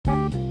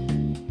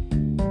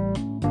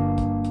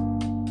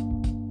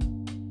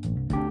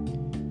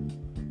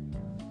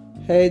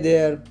Hey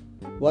there,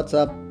 what's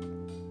up?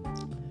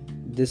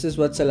 This is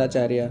Vatsal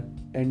Acharya,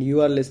 and you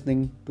are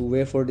listening to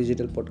Way for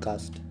Digital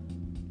podcast.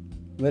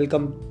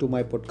 Welcome to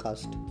my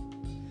podcast.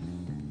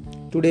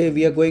 Today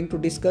we are going to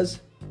discuss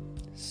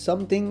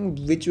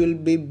something which will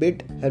be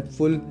bit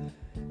helpful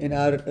in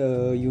our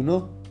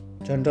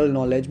general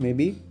knowledge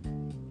maybe.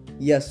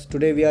 Yes,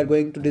 today we are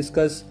going to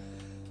discuss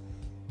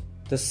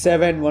the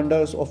 7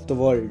 wonders of the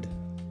world,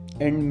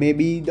 and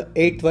maybe the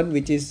 8th one,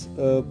 which is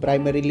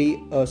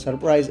primarily a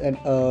surprise and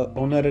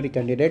honorary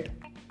candidate.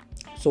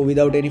 So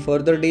without any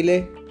further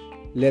delay,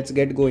 let's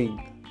get going.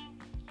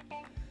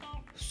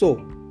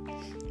 So,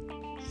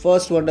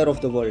 first wonder of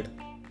the world,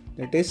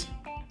 that is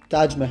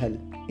Taj Mahal,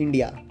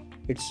 India.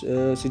 It's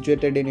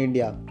situated in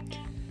India.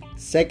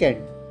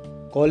 Second,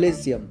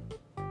 Colosseum,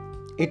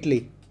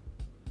 Italy.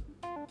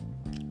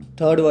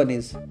 Third one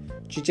is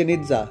Chichen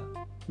Itza,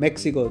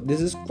 Mexico.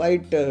 This is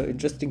quite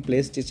interesting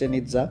place, Chichen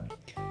Itza.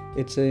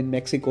 It's in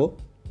Mexico.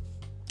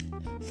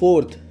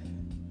 Fourth,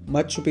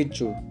 Machu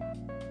Picchu,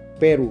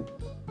 Peru.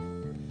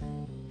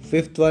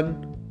 Fifth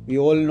one, we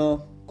all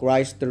know,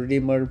 Christ the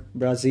Redeemer,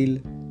 Brazil.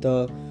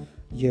 The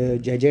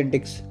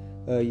gigantic,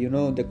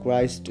 the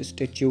Christ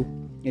statue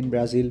in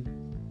Brazil.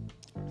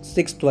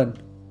 Sixth one,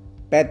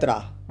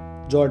 Petra,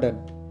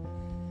 Jordan.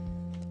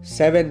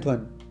 Seventh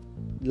one,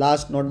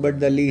 last not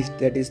but the least,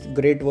 that is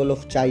Great Wall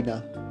of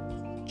China.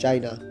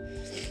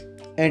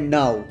 And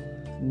now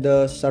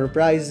the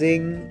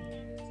surprising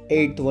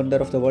 8th wonder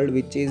of the world,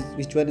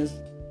 which one is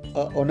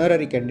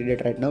honorary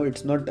candidate right now.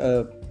 It's not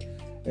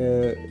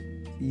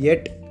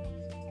yet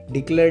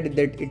declared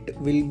that it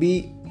will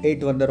be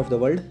 8th wonder of the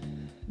world.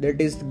 That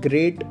is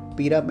Great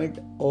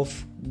Pyramid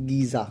of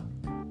Giza,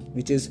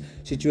 which is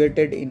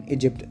situated in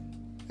Egypt.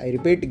 I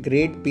repeat,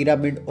 Great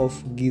Pyramid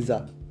of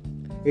Giza.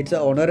 It's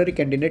an honorary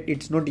candidate.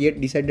 It's not yet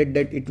decided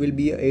that it will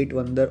be a 8th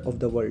wonder of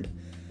the world.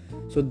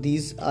 So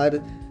these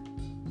are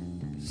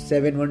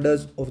 7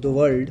 wonders of the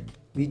world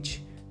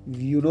which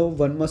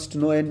one must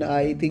know, and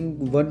I think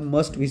one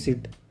must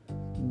visit.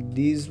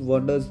 These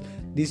wonders,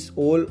 these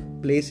all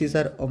places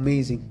are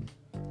amazing.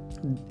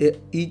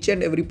 Each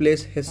and every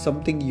place has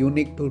something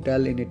unique to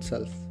tell in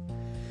itself.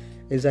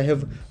 As I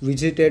have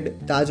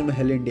visited Taj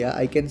Mahal, India,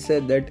 I can say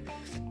that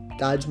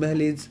Taj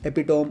Mahal is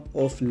epitome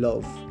of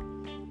love.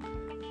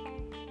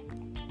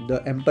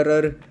 The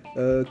Emperor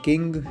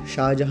King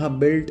Shah Jahan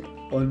built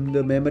on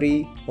the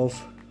memory of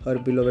her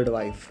beloved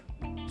wife.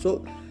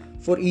 So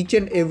for each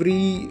and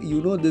every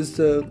this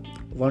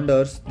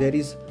wonders, there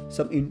is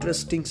some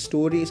interesting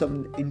story,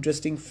 some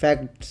interesting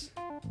facts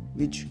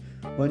which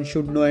one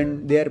should know,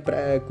 and they are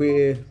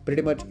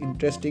pretty much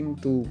interesting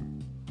to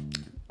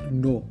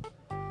know.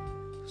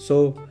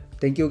 So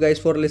thank you guys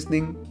for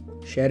listening.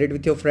 Share it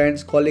with your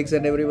friends, colleagues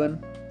and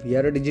everyone. We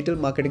are a digital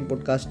marketing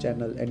podcast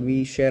channel, and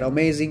we share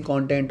amazing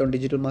content on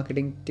digital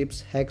marketing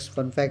tips, hacks,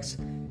 fun facts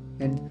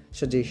and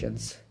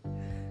suggestions.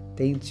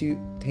 Thank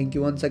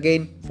you once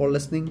again for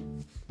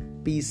listening.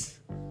 Peace.